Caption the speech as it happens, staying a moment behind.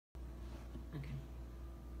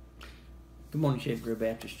Good morning, Shade Grove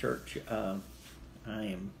Baptist Church. I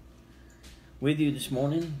am with you this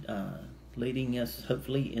morning, leading us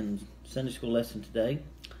hopefully in Sunday school lesson today.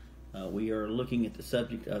 We are looking at the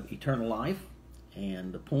subject of eternal life,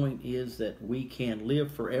 and the point is that we can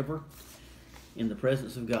live forever in the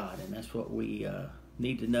presence of God, and that's what we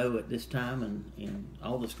need to know at this time and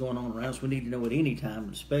all that's going on around us. We need to know at any time,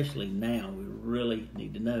 but especially now, we really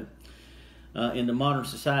need to know. In the modern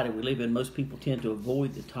society we live in, most people tend to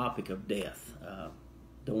avoid the topic of death.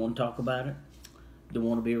 Don't want to talk about it. Don't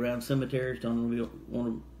want to be around cemeteries. Don't want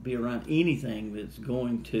to be around anything that's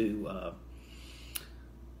going to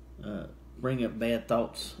bring up bad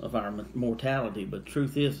thoughts of our mortality. But the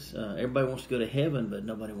truth is, everybody wants to go to heaven, but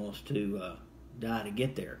nobody wants to die to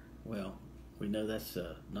get there. Well, we know that's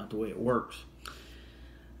not the way it works.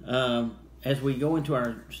 As we go into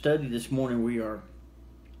our study this morning, we are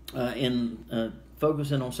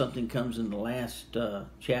focusing on something that comes in the last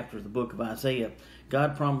chapter of the book of Isaiah.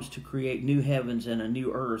 God promised to create new heavens and a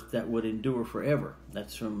new earth that would endure forever.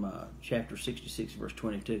 That's from chapter 66, verse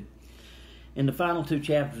 22. In the final two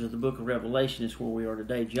chapters of the book of Revelation is where we are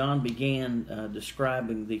today. John began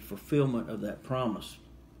describing the fulfillment of that promise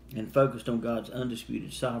and focused on God's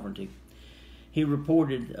undisputed sovereignty. He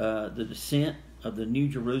reported the descent of the New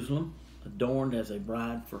Jerusalem, adorned as a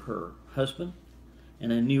bride for her husband,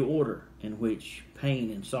 and a new order in which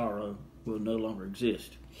pain and sorrow will no longer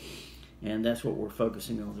exist. And that's what we're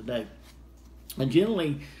focusing on today. And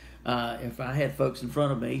generally, if I had folks in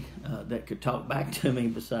front of me that could talk back to me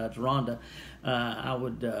besides Rhonda, I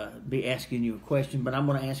would be asking you a question, but I'm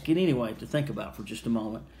going to ask it anyway to think about for just a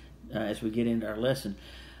moment as we get into our lesson.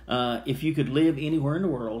 If you could live anywhere in the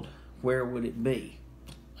world, where would it be?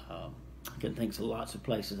 I can think of lots of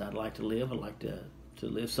places I'd like to live. I'd like to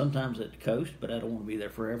live sometimes at the coast, but I don't want to be there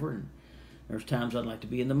forever. And there's times I'd like to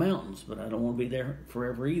be in the mountains, but I don't want to be there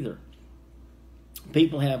forever either.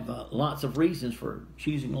 People have lots of reasons for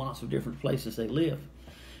choosing lots of different places they live.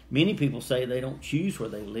 Many people say they don't choose where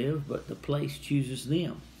they live, but the place chooses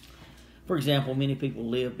them. For example, many people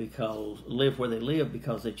live where they live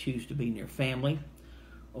because they choose to be near family,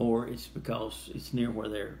 or it's because it's near where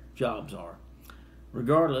their jobs are.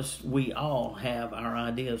 Regardless, we all have our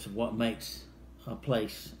ideas of what makes a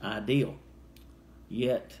place ideal.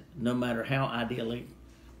 Yet, no matter how idyllic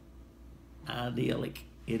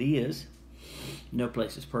it is, no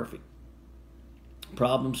place is perfect.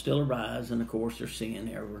 Problems still arise, and of course there's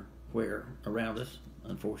sin everywhere around us,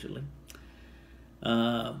 unfortunately.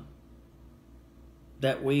 That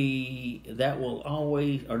will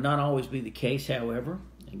always or not always be the case, however,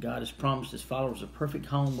 and God has promised His followers a perfect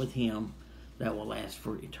home with Him that will last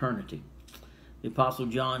for eternity. The Apostle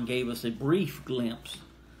John gave us a brief glimpse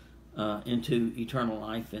into eternal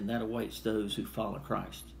life, and that awaits those who follow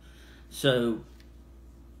Christ. So,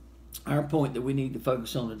 our point that we need to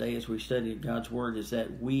focus on today as we study God's Word is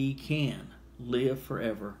that we can live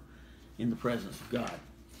forever in the presence of God.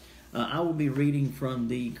 I will be reading from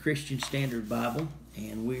the Christian Standard Bible,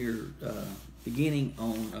 and we're beginning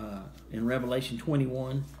on in Revelation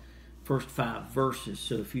 21, first 5 verses.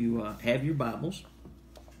 So if you have your Bibles,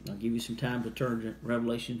 I'll give you some time to turn to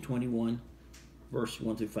Revelation 21, verse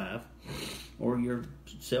 1 through 5, or your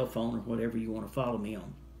cell phone or whatever you want to follow me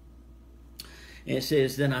on. And it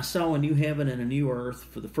says, "Then I saw a new heaven and a new earth,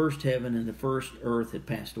 for the first heaven and the first earth had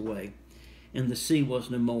passed away, and the sea was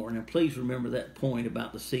no more." Now please remember that point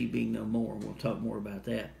about the sea being no more. We'll talk more about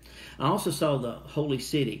that. I also saw the holy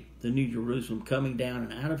city, the New Jerusalem, coming down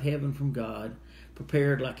and out of heaven from God,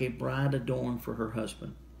 prepared like a bride adorned for her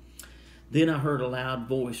husband. Then I heard a loud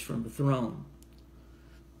voice from the throne.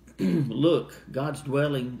 "Look, God's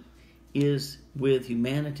dwelling is with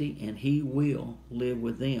humanity, and He will live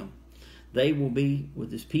with them. They will be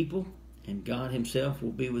with His people, and God Himself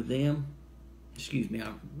will be with them." Excuse me,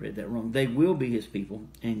 I read that wrong. "They will be His people,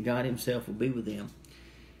 and God Himself will be with them,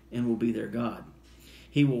 and will be their God.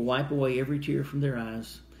 He will wipe away every tear from their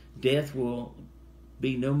eyes. Death will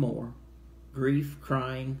be no more. Grief,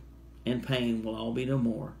 crying, and pain will all be no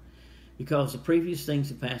more, because the previous things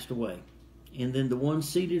have passed away." And then the one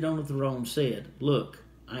seated on the throne said, "Look,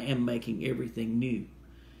 I am making everything new."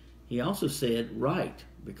 He also said, "Write,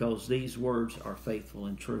 because these words are faithful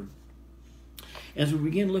and true." As we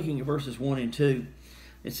begin looking at verses 1 and 2,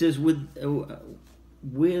 it says, with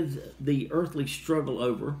the earthly struggle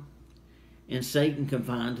over and Satan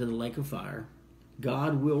confined to the lake of fire,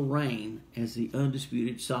 God will reign as the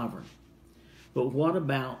undisputed sovereign. But what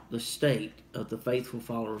about the state of the faithful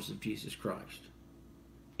followers of Jesus Christ?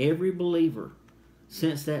 Every believer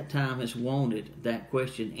since that time has wanted that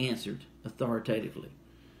question answered authoritatively.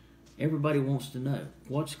 Everybody wants to know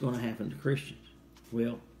what's going to happen to Christians.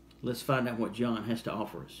 Well, let's find out what John has to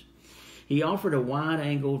offer us. He offered a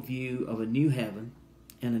wide-angled view of a new heaven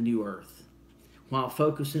and a new earth, while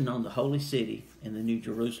focusing on the holy city and the New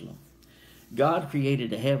Jerusalem. God created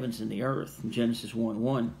the heavens and the earth in Genesis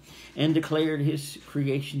 1:1 and declared his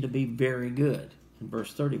creation to be very good in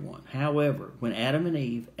verse 31. However, when Adam and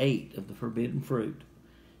Eve ate of the forbidden fruit,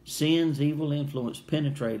 sin's evil influence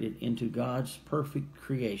penetrated into God's perfect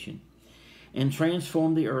creation and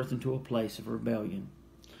transformed the earth into a place of rebellion.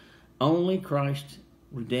 Only Christ's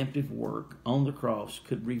redemptive work on the cross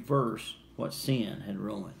could reverse what sin had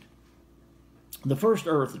ruined. The first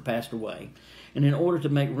earth had passed away, and in order to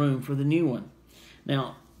make room for the new one.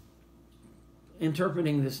 Now,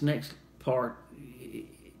 interpreting this next part,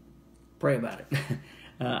 pray about it.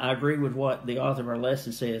 I agree with what the author of our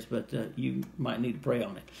lesson says, but you might need to pray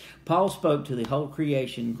on it. Paul spoke to the whole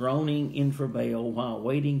creation, groaning in travail while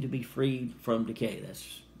waiting to be freed from decay.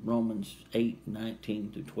 That's Romans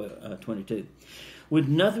 8:19 to 22. With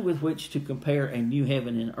nothing with which to compare a new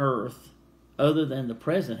heaven and earth other than the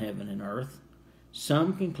present heaven and earth,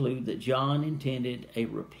 some conclude that John intended a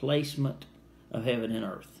replacement of heaven and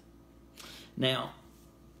earth. Now,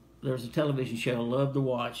 there's a television show I love to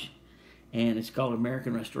watch, and it's called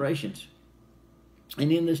American Restorations.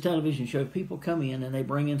 And in this television show, people come in and they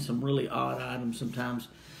bring in some really odd items sometimes.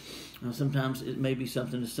 Sometimes it may be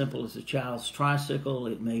something as simple as a child's tricycle.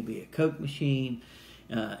 It may be a Coke machine.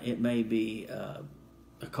 It may be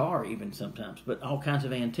a car even sometimes, but all kinds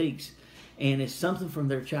of antiques. And it's something from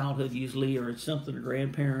their childhood usually, or it's something a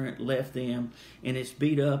grandparent left them, and it's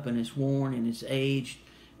beat up and it's worn and it's aged,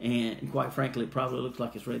 and quite frankly it probably looks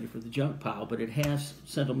like it's ready for the junk pile, but it has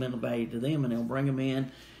sentimental value to them, and they'll bring them in,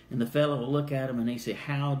 and the fellow will look at them and they say,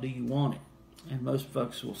 how do you want it? And most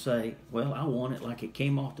folks will say, well, I want it like it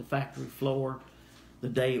came off the factory floor the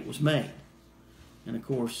day it was made. And of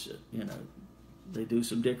course, they do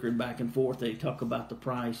some dickering back and forth. They talk about the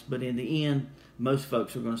price, but in the end, most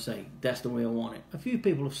folks are going to say, that's the way I want it. A few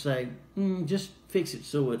people will say, just fix it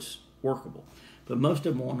so it's workable. But most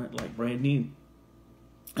of them want it like brand new.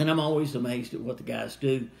 And I'm always amazed at what the guys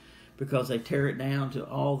do, because they tear it down to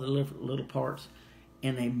all the little parts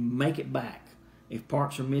and they make it back. If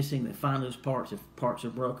parts are missing, they find those parts. If parts are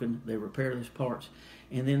broken, they repair those parts.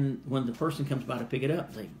 And then when the person comes by to pick it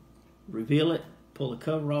up, they reveal it, pull the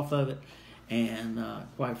cover off of it, and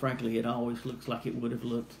quite frankly, it always looks like it would have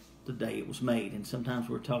looked the day it was made. And sometimes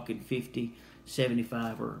we're talking 50,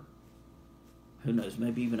 75, or who knows,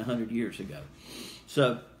 maybe even 100 years ago.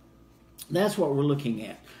 So that's what we're looking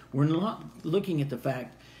at. We're not looking at the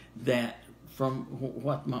fact that from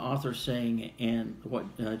what my author is saying and what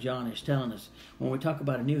John is telling us, when we talk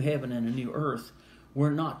about a new heaven and a new earth,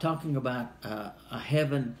 we're not talking about a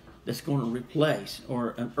heaven that's going to replace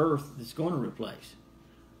or an earth that's going to replace.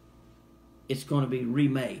 It's going to be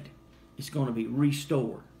remade. It's going to be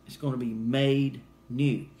restored. It's going to be made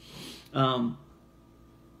new. John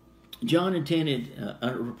intended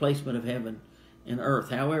a replacement of heaven and earth.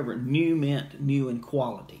 However, new meant new in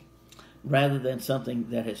quality, rather than something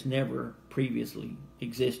that has never previously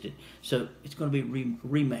existed. So it's going to be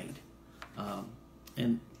remade.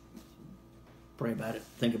 And pray about it,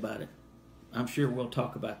 think about it. I'm sure we'll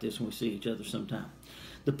talk about this when we see each other sometime.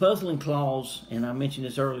 The puzzling clause, and I mentioned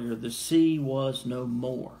this earlier, the sea was no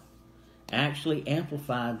more, actually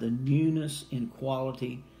amplified the newness in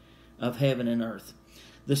quality of heaven and earth.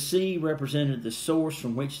 The sea represented the source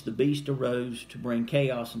from which the beast arose to bring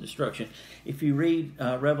chaos and destruction. If you read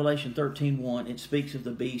Revelation 13:1, it speaks of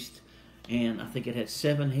the beast, and I think it had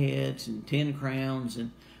 7 heads and 10 crowns.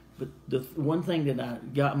 But the one thing that I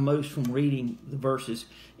got most from reading the verses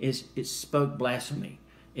is it spoke blasphemy.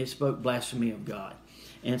 It spoke blasphemy of God.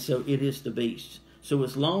 And so it is the beast. So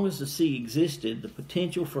as long as the sea existed, the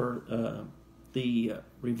potential for the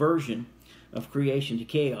reversion of creation to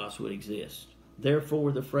chaos would exist.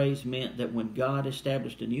 Therefore, the phrase meant that when God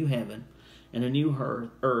established a new heaven and a new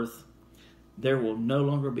earth, there will no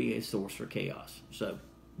longer be a source for chaos. So,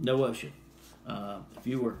 no ocean. If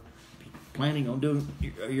you were planning on doing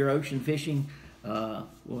your ocean fishing,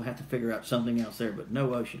 we'll have to figure out something else there, but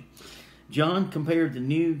no ocean. John compared the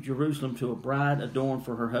New Jerusalem to a bride adorned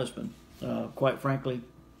for her husband. Quite frankly,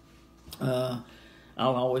 I'll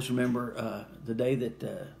always remember the day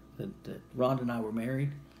that Rhonda and I were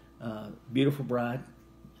married. Beautiful bride.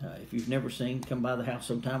 If you've never seen, come by the house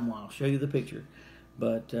sometime and I'll show you the picture.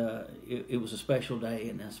 But it was a special day,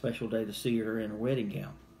 and a special day to see her in her wedding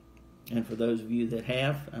gown. And for those of you that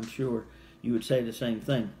have, I'm sure you would say the same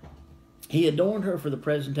thing. He adorned her for the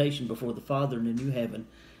presentation before the Father in the new heaven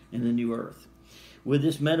and the new earth. With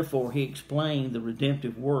this metaphor, he explained the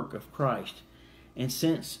redemptive work of Christ. And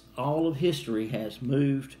since all of history has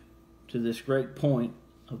moved to this great point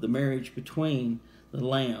of the marriage between the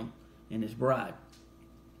Lamb and his bride.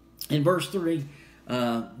 In verse 3,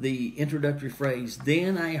 the introductory phrase,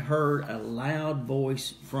 "Then I heard a loud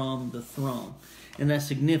voice from the throne." And that's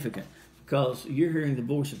significant because you're hearing the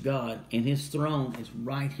voice of God, and his throne is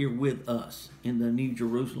right here with us in the New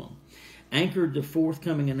Jerusalem. Anchored the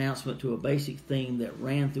forthcoming announcement to a basic theme that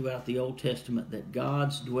ran throughout the Old Testament, that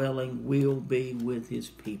God's dwelling will be with his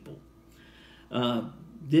people.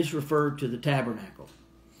 This referred to the tabernacle,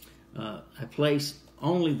 a place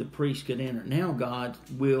only the priest could enter. Now God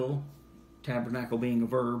will, tabernacle being a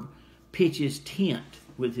verb, pitch his tent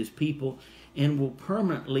with his people and will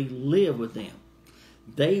permanently live with them.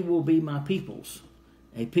 They will be my peoples,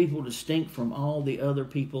 a people distinct from all the other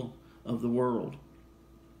people of the world,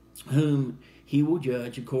 whom he will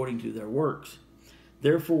judge according to their works.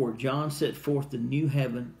 Therefore, John set forth the new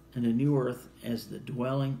heaven and the new earth as the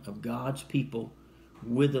dwelling of God's people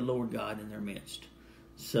with the Lord God in their midst.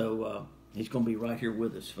 So he's going to be right here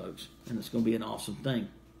with us, folks, and it's going to be an awesome thing.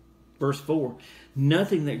 Verse 4,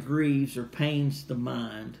 "Nothing that grieves or pains the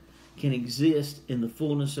mind can exist in the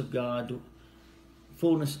fullness of God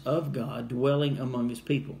dwelling among his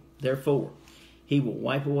people. Therefore, he will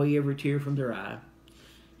wipe away every tear from their eye."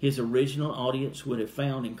 His original audience would have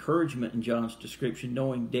found encouragement in John's description,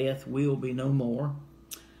 knowing death will be no more.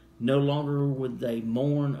 No longer would they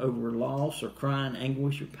mourn over loss or cry in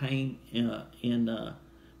anguish or pain in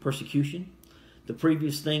persecution. The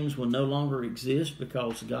previous things will no longer exist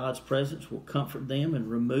because God's presence will comfort them and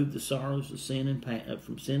remove the sorrows of sin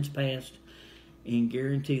from sins past, and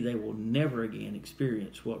guarantee they will never again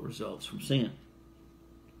experience what results from sin.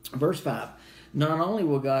 Verse 5, "Not only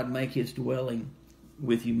will God make his dwelling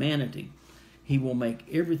with humanity, he will make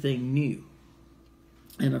everything new."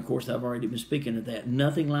 And of course, I've already been speaking of that.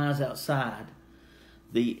 Nothing lies outside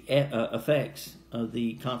the effects of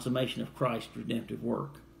the consummation of Christ's redemptive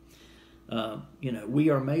work. We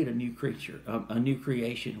are made a new creature, a new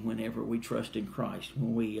creation whenever we trust in Christ.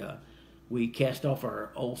 When we cast off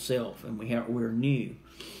our old self and we're new.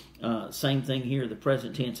 Same thing here. The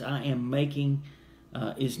present tense, "I am making,"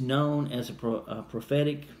 is known as a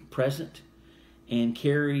prophetic present, and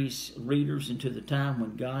carries readers into the time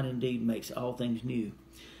when God indeed makes all things new.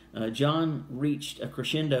 John reached a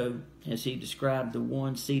crescendo as he described the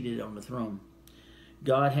one seated on the throne.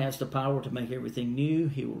 God has the power to make everything new.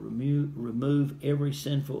 He will remove every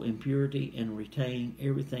sinful impurity and retain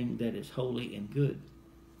everything that is holy and good.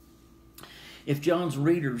 If John's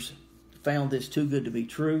readers found this too good to be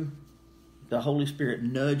true, the Holy Spirit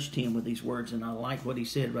nudged him with these words, and I like what he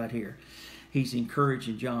said right here. He's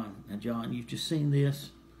encouraging John. "Now, John, you've just seen this.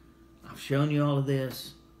 I've shown you all of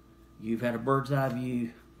this. You've had a bird's eye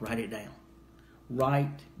view. Write it down.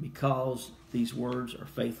 Write, because these words are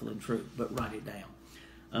faithful and true, but write it down."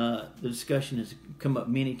 The discussion has come up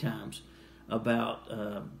many times about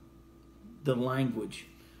the language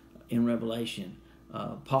in Revelation.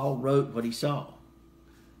 Paul wrote what he saw.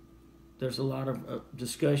 There's a lot of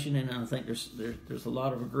discussion, and I think there's a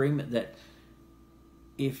lot of agreement that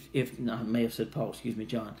I may have said Paul,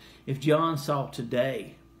 John. If John saw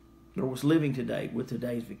today, or was living today with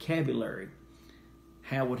today's vocabulary,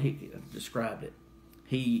 how would he have described it?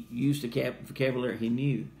 He used the vocabulary he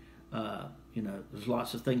knew. There's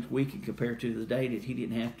lots of things we can compare to the day that he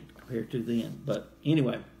didn't have to compare to then. But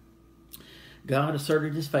anyway, God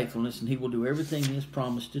asserted his faithfulness, and he will do everything he has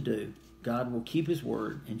promised to do. God will keep his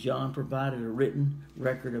word, and John provided a written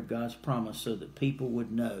record of God's promise so that people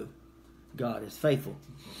would know God is faithful.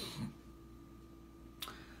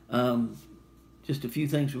 Just a few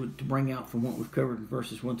things to bring out from what we've covered in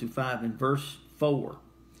verses 1 through 5. In verse 4,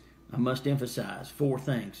 I must emphasize 4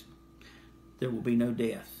 things. There will be no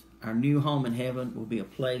death. Our new home in heaven will be a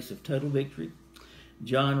place of total victory.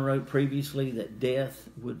 John wrote previously that death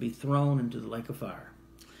would be thrown into the lake of fire.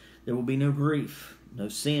 There will be no grief, no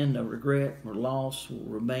sin, no regret, or loss will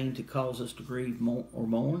remain to cause us to grieve or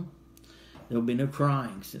mourn. There will be no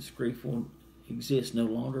crying, since grief will exist no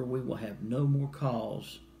longer. We will have no more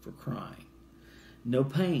cause for crying. No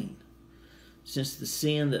pain, since the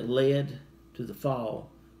sin that led to the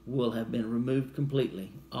fall will have been removed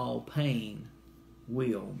completely. All pain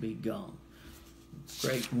will be gone.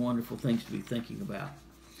 Great, wonderful things to be thinking about.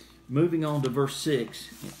 Moving on to verse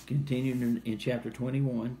 6, continuing in chapter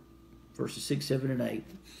 21, verses 6, 7, and 8.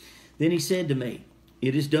 Then he said to me,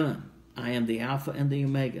 "It is done. I am the Alpha and the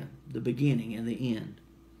Omega, the beginning and the end.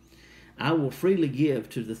 I will freely give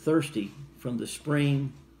to the thirsty from the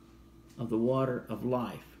spring of the water of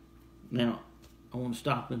life." Now, I want to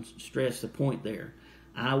stop and stress the point there.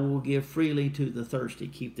 I will give freely to the thirsty.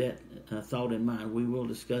 Keep that thought in mind. We will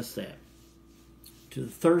discuss that. to the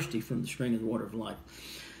thirsty from the spring of the water of life.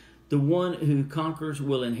 The one who conquers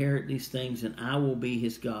will inherit these things, and I will be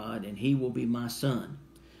his God, and he will be my son.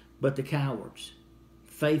 But the cowards,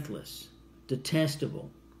 faithless, detestable,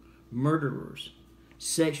 murderers,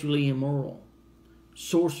 sexually immoral,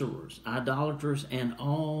 sorcerers, idolaters, and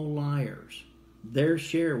all liars, their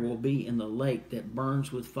share will be in the lake that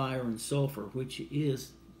burns with fire and sulfur, which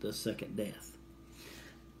is the second death.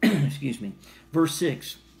 Excuse me. Verse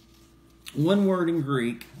 6. One word in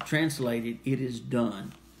Greek, translated, "it is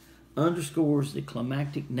done," underscores the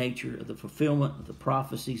climactic nature of the fulfillment of the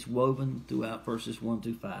prophecies woven throughout verses 1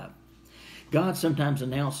 through 5. God sometimes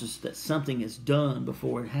announces that something is done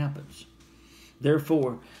before it happens.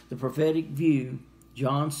 Therefore, the prophetic view,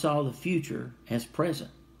 John saw the future as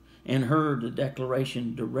present and heard the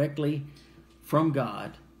declaration directly from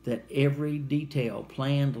God that every detail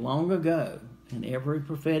planned long ago and every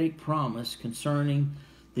prophetic promise concerning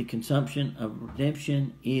the consummation of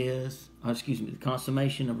redemption is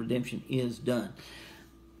done.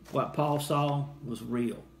 What Paul saw was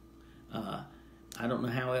real. I don't know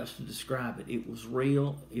how else to describe it. It was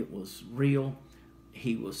real. It was real.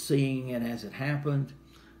 He was seeing it as it happened.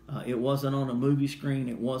 It wasn't on a movie screen.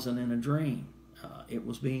 It wasn't in a dream. It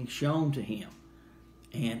was being shown to him.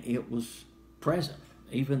 And it was present.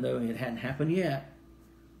 Even though it hadn't happened yet,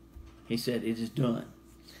 he said, "It is done."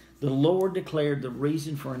 The Lord declared the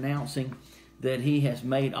reason for announcing that he has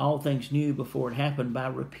made all things new before it happened by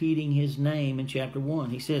repeating his name in chapter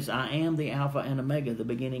 1. He says, "I am the Alpha and Omega, the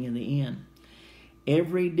beginning and the end."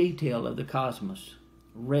 Every detail of the cosmos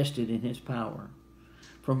rested in his power.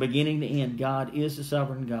 From beginning to end, God is the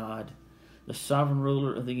sovereign God, the sovereign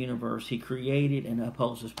ruler of the universe. He created and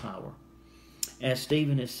upholds his power. As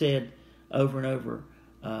Stephen has said over and over,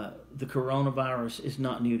 the coronavirus is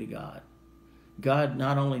not new to God. God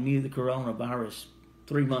not only knew the coronavirus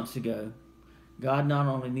 3 months ago, God not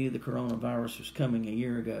only knew the coronavirus was coming a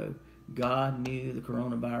year ago, God knew the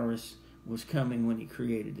coronavirus was coming when he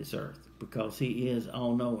created this earth, because he is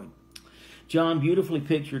all-knowing. John beautifully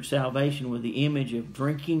pictured salvation with the image of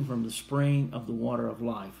drinking from the spring of the water of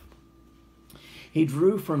life. He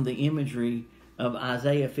drew from the imagery of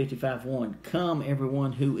Isaiah 55:1, "Come,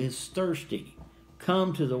 everyone who is thirsty,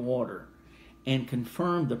 come to the water," and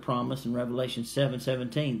confirmed the promise in Revelation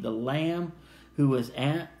 7:17, "The Lamb who is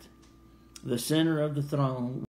at the center of the throne